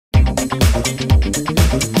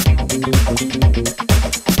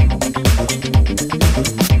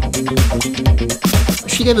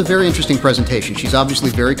she gave a very interesting presentation. She's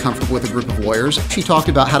obviously very comfortable with a group of lawyers. She talked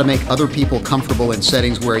about how to make other people comfortable in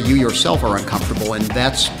settings where you yourself are uncomfortable, and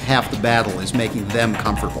that's half the battle, is making them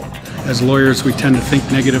comfortable. As lawyers, we tend to think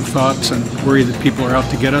negative thoughts and worry that people are out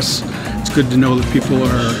to get us. It's good to know that people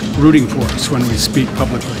are rooting for us when we speak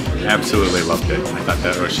publicly. Absolutely loved it. I thought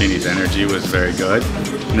that Roshini's energy was very good.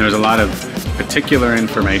 And there was a lot of particular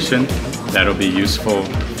information that'll be useful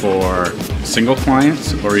for single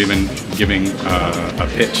clients or even giving a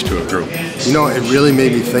pitch to a group. You know, it really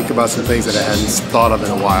made me think about some things that I hadn't thought of in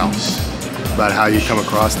a while, about how you come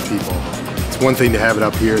across to people. It's one thing to have it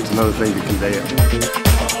up here, it's another thing to convey it.